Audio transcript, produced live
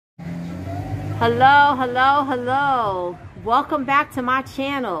Hello, hello, hello. Welcome back to my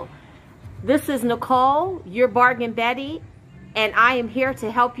channel. This is Nicole, your Bargain Betty, and I am here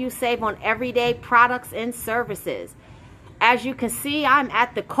to help you save on everyday products and services. As you can see, I'm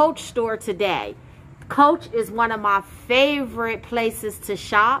at the Coach store today. Coach is one of my favorite places to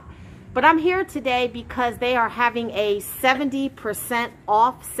shop, but I'm here today because they are having a 70%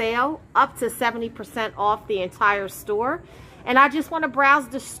 off sale, up to 70% off the entire store. And I just want to browse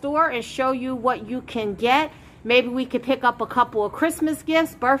the store and show you what you can get. Maybe we could pick up a couple of Christmas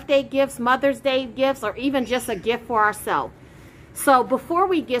gifts, birthday gifts, Mother's Day gifts, or even just a gift for ourselves. So before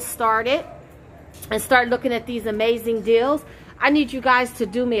we get started and start looking at these amazing deals, I need you guys to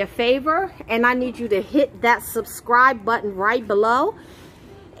do me a favor, and I need you to hit that subscribe button right below.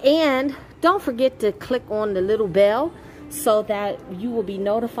 And don't forget to click on the little bell so that you will be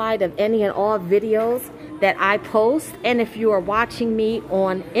notified of any and all videos that I post. And if you are watching me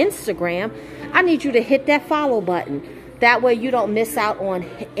on Instagram, I need you to hit that follow button. That way you don't miss out on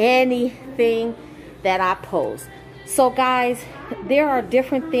anything that I post. So guys, there are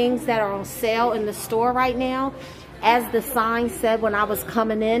different things that are on sale in the store right now. As the sign said when I was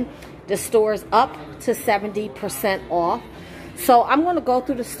coming in, the store is up to 70% off. So I'm going to go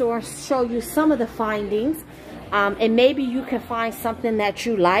through the store and show you some of the findings. And maybe you can find something that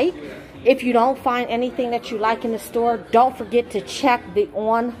you like. If you don't find anything that you like in the store, don't forget to check the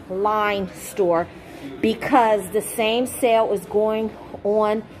online store, because the same sale is going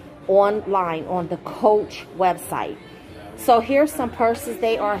on online on the Coach website. So here's some purses.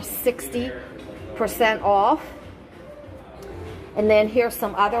 They are 60% off. And then here's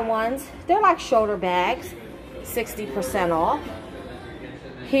some other ones. They're like shoulder bags, 60% off.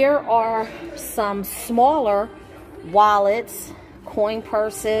 Here are some smaller wallets, coin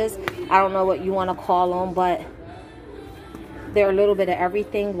purses. I don't know what you want to call them, but they're a little bit of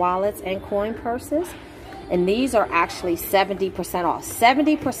everything, wallets and coin purses. And these are actually 70% off.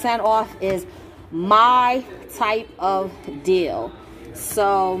 70% off is my type of deal.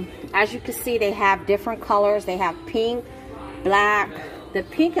 So as you can see, they have different colors. They have pink, black. The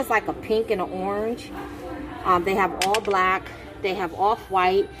pink is like a pink and an orange. They have all black. They have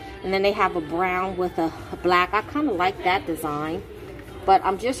off-white, and then they have a brown with a black. I kind of like that design, but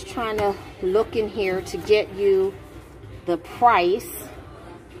I'm just trying to look in here to get you the price,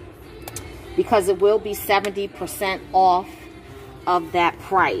 because it will be 70% off of that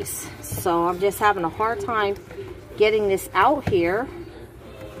price. So I'm just having a hard time getting this out here.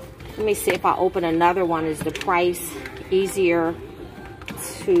 Let me see if I open another one. Is the price easier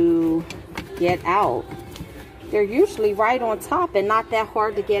to get out? They're usually right on top and not that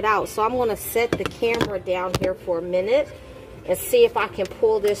hard to get out. So I'm going to set the camera down here for a minute and see if I can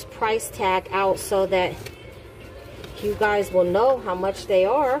pull this price tag out so that you guys will know how much they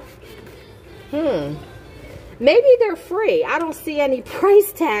are. Maybe they're free. I don't see any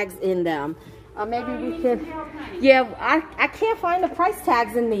price tags in them. Maybe we can. Yeah, I can't find the price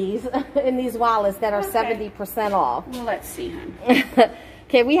tags in these in these wallets that are 70% off. Well, let's see, honey.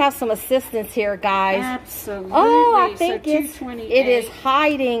 Okay, we have some assistance here, guys. Absolutely. Oh, I think so it is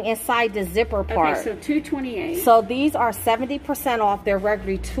hiding inside the zipper part. Okay, so $228. So these are 70% off. They're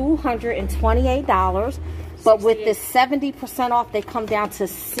regularly $228. But with the 70% off, they come down to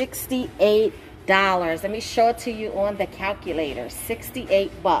 $68. Let me show it to you on the calculator.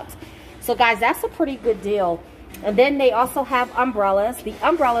 68 bucks. So guys, that's a pretty good deal. And then they also have umbrellas. The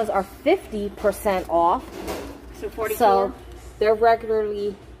umbrellas are 50% off. So 44. So they're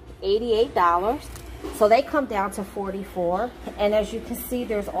regularly $88. So they come down to 44. And as you can see,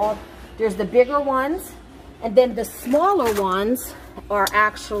 there's the bigger ones, and then the smaller ones are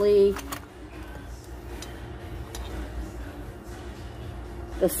actually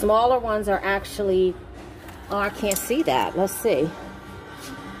oh, I can't see that. Let's see.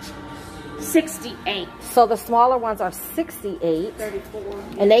 68. So the smaller ones are 68. 34.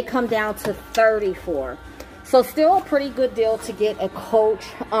 And they come down to 34. So still a pretty good deal to get a Coach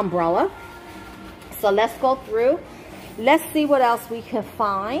umbrella. So let's go through. Let's see what else we can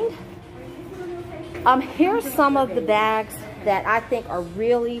find. Here's some of the bags that I think are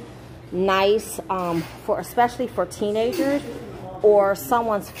really nice, especially for teenagers or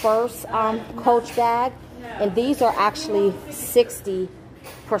someone's first Coach bag. And these are actually 60%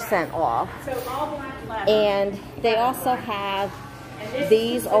 off. And they also have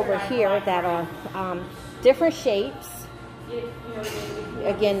these over here that are different shapes.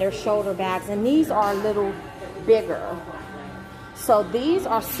 Again, they're shoulder bags, and these are a little bigger. So these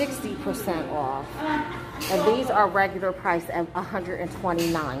are 60% off, and these are regular price at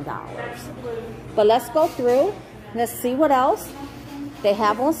 $129. But let's go through. Let's see what else they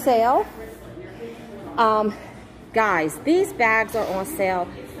have on sale. Guys, these bags are on sale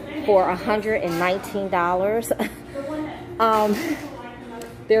for $119.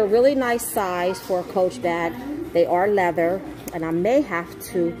 They're a really nice size for a Coach bag. They are leather, and I may have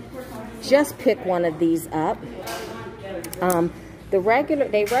to just pick one of these up. They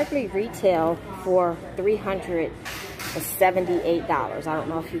regularly retail for $378. I don't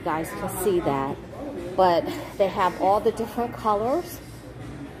know if you guys can see that, but they have all the different colors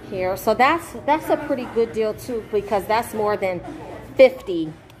here. So that's a pretty good deal too, because that's more than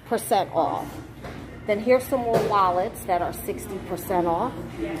 50% off. Then here's some more wallets that are 60% off.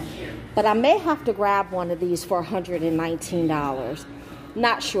 But I may have to grab one of these for $119.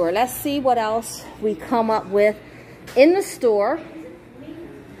 Not sure. Let's see what else we come up with in the store.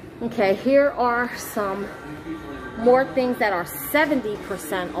 Okay, here are some more things that are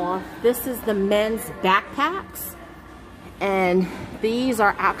 70% off. This is the men's backpacks, and these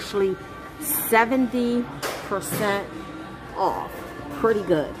are actually 70% off. Pretty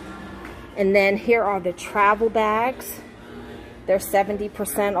good. And then here are the travel bags. They're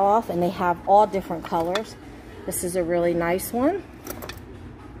 70% off, and they have all different colors. This is a really nice one.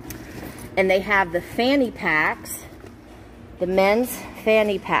 And they have the fanny packs, the men's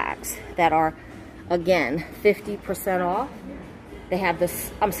fanny packs that are, again, 50% off. They have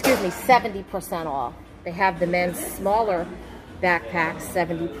this, 70% off. They have the men's smaller backpacks,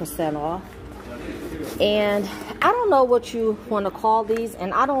 70% off. And I don't know what you want to call these,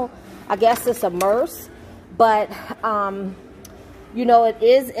 and I guess it's a merce, but you know, it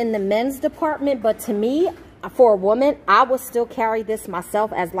is in the men's department, but to me, for a woman, I would still carry this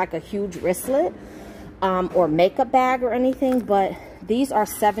myself as like a huge wristlet or makeup bag or anything, but these are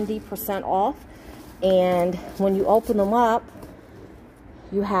 70% off. And when you open them up,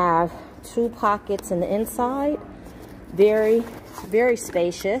 you have 2 pockets in the inside. Very, very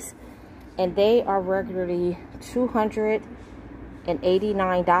spacious. And they are regularly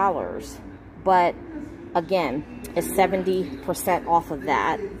 $289. But again, it's 70% off of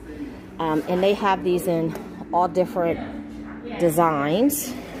that. And they have these in all different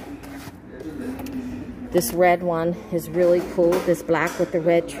designs. This red one is really cool. This black with the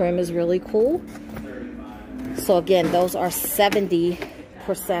red trim is really cool. So again, those are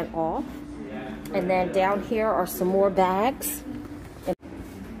 70% off. And then down here are some more bags.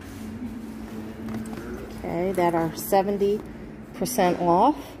 Okay, that are 70%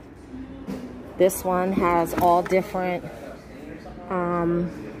 off. This one has all different, I'm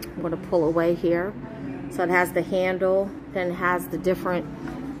going to pull away here. So it has the handle, then it has the different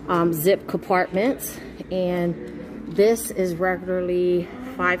zip compartments. And this is regularly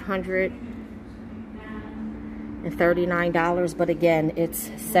 $539, but again, it's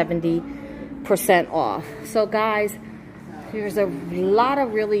 70% off. So guys, here's a lot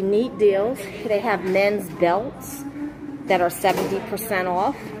of really neat deals. They have men's belts that are 70%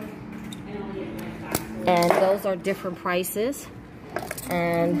 off. And those are different prices.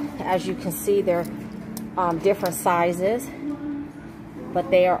 And as you can see, they're different sizes,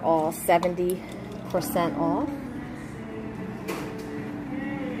 but they are all 70% off.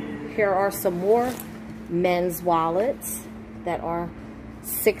 Here are some more men's wallets that are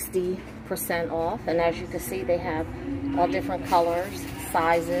 60% off. And as you can see, they have all different colors,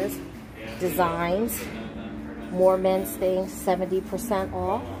 sizes, designs. More men's things, 70%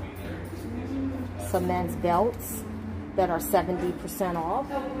 off. Some men's belts that are 70% off.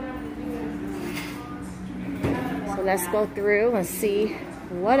 So let's go through and see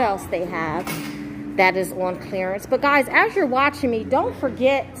what else they have that is on clearance. But guys, as you're watching me, don't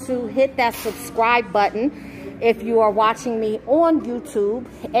forget to hit that subscribe button if you are watching me on YouTube,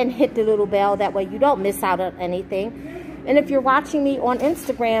 and hit the little bell. That way you don't miss out on anything. And if you're watching me on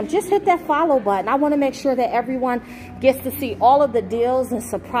Instagram, just hit that follow button. I want to make sure that everyone gets to see all of the deals and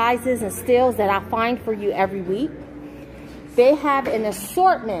surprises and steals that I find for you every week. They have an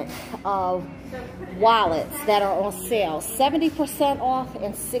assortment of wallets that are on sale, 70% off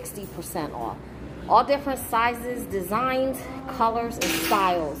and 60% off. All different sizes, designs, colors, and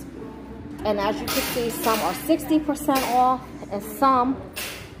styles. And as you can see, some are 60% off and some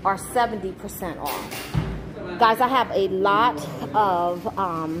are 70% off. Guys, I have a lot of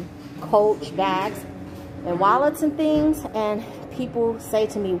Coach bags and wallets and things, and people say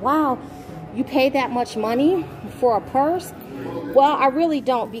to me, wow, you pay that much money for a purse? Well, I really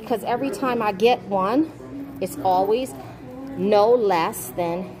don't, because every time I get one, it's always no less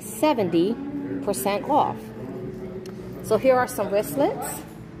than 70% off. So here are some wristlets,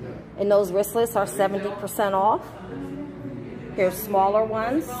 and those wristlets are 70% off. Here's smaller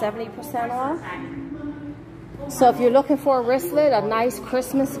ones, 70% off. So if you're looking for a wristlet, a nice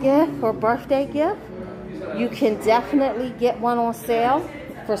Christmas gift or birthday gift, you can definitely get one on sale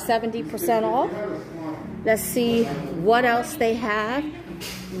for 70% off. Let's see what else they have.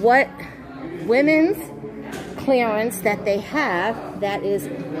 What women's clearance that they have that is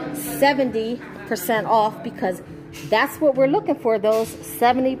 70% off, because that's what we're looking for, those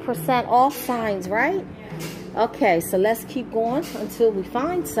 70% off signs, right? Okay, so let's keep going until we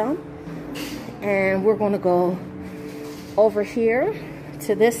find some. And we're going to go over here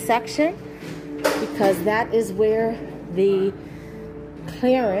to this section, because that is where the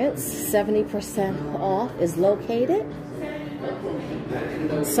clearance 70% off is located.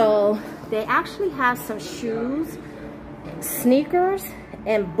 So they actually have some shoes, sneakers,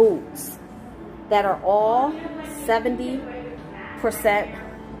 and boots that are all 70%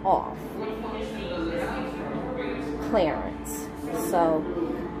 off clearance. So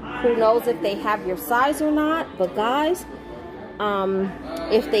who knows if they have your size or not, but guys,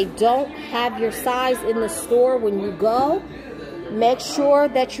 if they don't have your size in the store when you go, make sure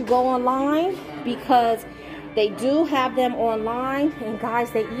that you go online, because they do have them online. And guys,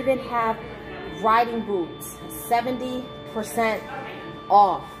 they even have riding boots 70%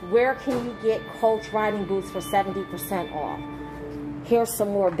 off. Where can you get Coach riding boots for 70% off? Here's some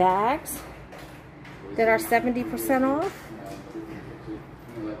more bags that are 70% off.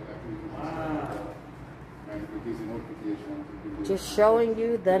 Just showing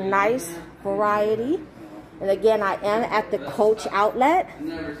you the nice variety. And again, I am at the Coach outlet,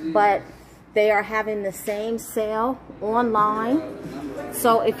 but they are having the same sale online.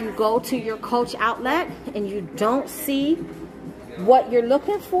 So if you go to your Coach outlet and you don't see what you're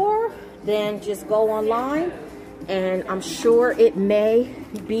looking for, then just go online, and I'm sure it may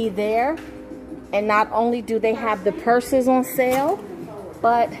be there. And not only do they have the purses on sale,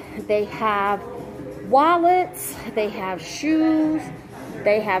 but they have wallets, they have shoes,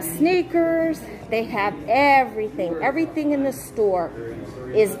 they have sneakers, they have everything. Everything in the store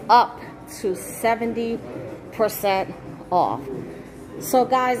is up to 70% off. So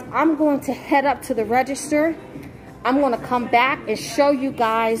guys, I'm going to head up to the register. I'm going to come back and show you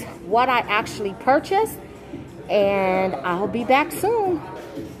guys what I actually purchased, and I'll be back soon.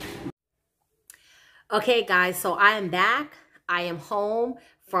 Okay guys, so I am back. I am home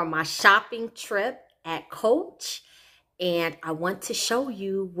from my shopping trip at Coach, and I want to show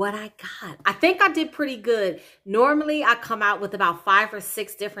you what I got. I think I did pretty good. Normally I come out with about 5 or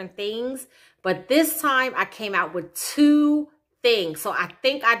 6 different things, but this time I came out with 2 things. So I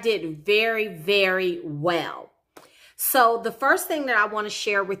think I did very, very well. So the first thing that I want to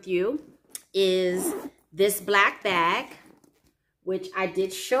share with you is this black bag, which I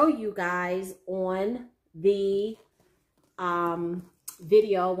did show you guys on the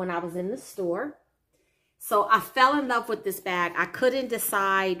video when I was in the store. So I fell in love with this bag. I couldn't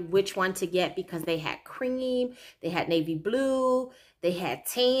decide which one to get because they had cream, they had navy blue, they had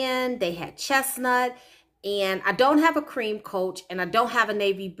tan, they had chestnut. And I don't have a cream Coach, and I don't have a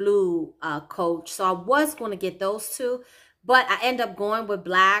navy blue Coach. So I was going to get those 2, but I end up going with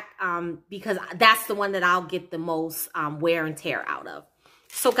black because that's the one that I'll get the most wear and tear out of.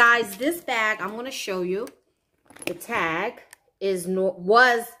 So guys, this bag, I'm going to show you. The tag is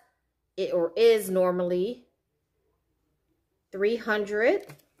normally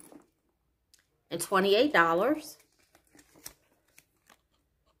 $328.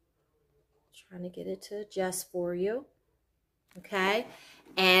 Trying to get it to adjust for you. Okay.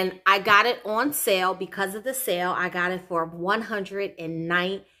 And I got it on sale. Because of the sale, I got it for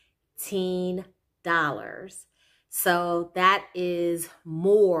 $119. So that is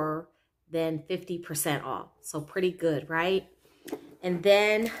more than 50% off. So pretty good, right? And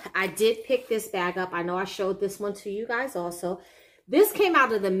then I did pick this bag up. I know I showed this one to you guys also. This came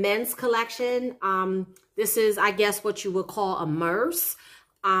out of the men's collection. This is, I guess, what you would call a merce.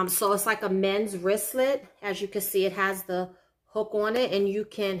 So it's like a men's wristlet. As you can see, it has the hook on it, and you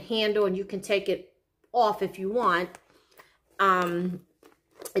can handle and you can take it off if you want.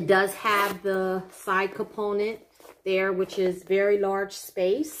 It does have the side component there, which is very large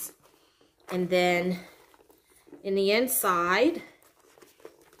space. And then in the inside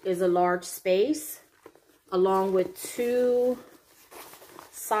is a large space, along with 2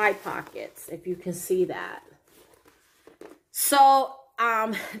 side pockets, if you can see that. So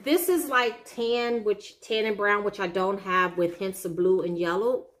this is like tan and brown, which I don't have, with hints of blue and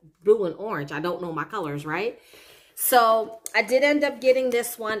yellow, blue and orange. I don't know my colors, right? So I did end up getting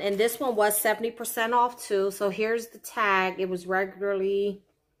this one, and this one was 70% off too. So here's the tag. It was regularly,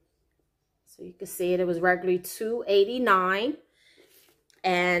 so you can see it was regularly $289,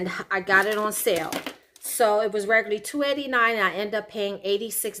 and I got it on sale. So it was regularly $289, and I ended up paying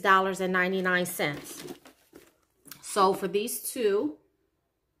 $86.99. So for these 2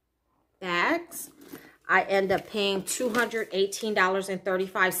 bags, I end up paying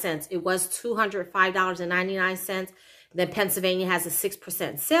 $218.35. It was $205.99. Then Pennsylvania has a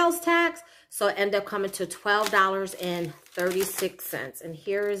 6% sales tax, so it ended up coming to $12.36. And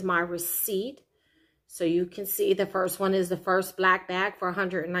here is my receipt. So you can see the first one is the first black bag for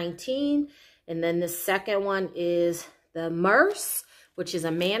 $119. And then the second one is the Merce, which is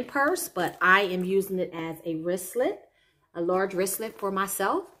a man purse, but I am using it as a wristlet, a large wristlet for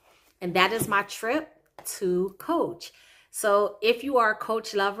myself. And that is my trip to Coach. So if you are a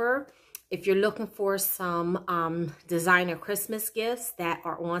Coach lover, if you're looking for some designer Christmas gifts that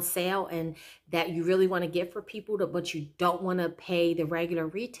are on sale and that you really want to get for people, but you don't want to pay the regular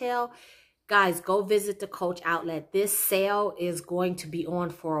retail, guys, go visit the Coach outlet. This sale is going to be on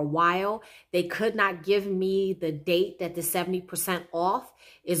for a while. They could not give me the date that the 70% off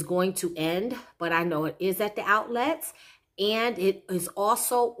is going to end, but I know it is at the outlets, and it is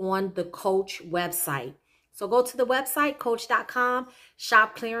also on the Coach website. So go to the website, coach.com,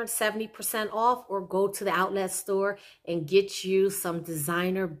 shop clearance 70% off, or go to the outlet store and get you some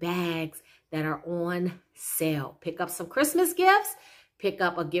designer bags that are on sale. Pick up some Christmas gifts, pick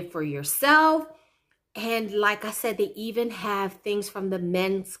up a gift for yourself. And like I said, they even have things from the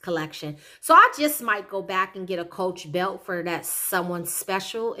men's collection. So I just might go back and get a Coach belt for that someone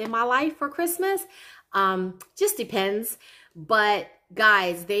special in my life for Christmas. Just depends. But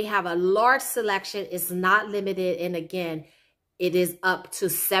guys, they have a large selection. It's not limited. And again, it is up to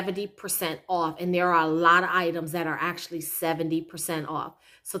 70% off. And there are a lot of items that are actually 70% off.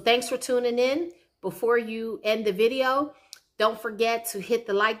 So thanks for tuning in. Before you end the video, don't forget to hit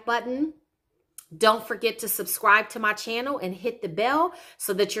the like button. Don't forget to subscribe to my channel and hit the bell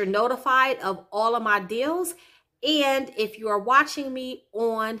so that you're notified of all of my deals. And if you are watching me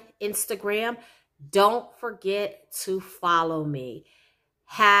on Instagram, don't forget to follow me.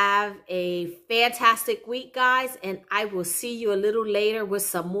 Have a fantastic week, guys, and I will see you a little later with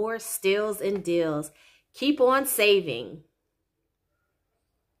some more steals and deals. Keep on saving.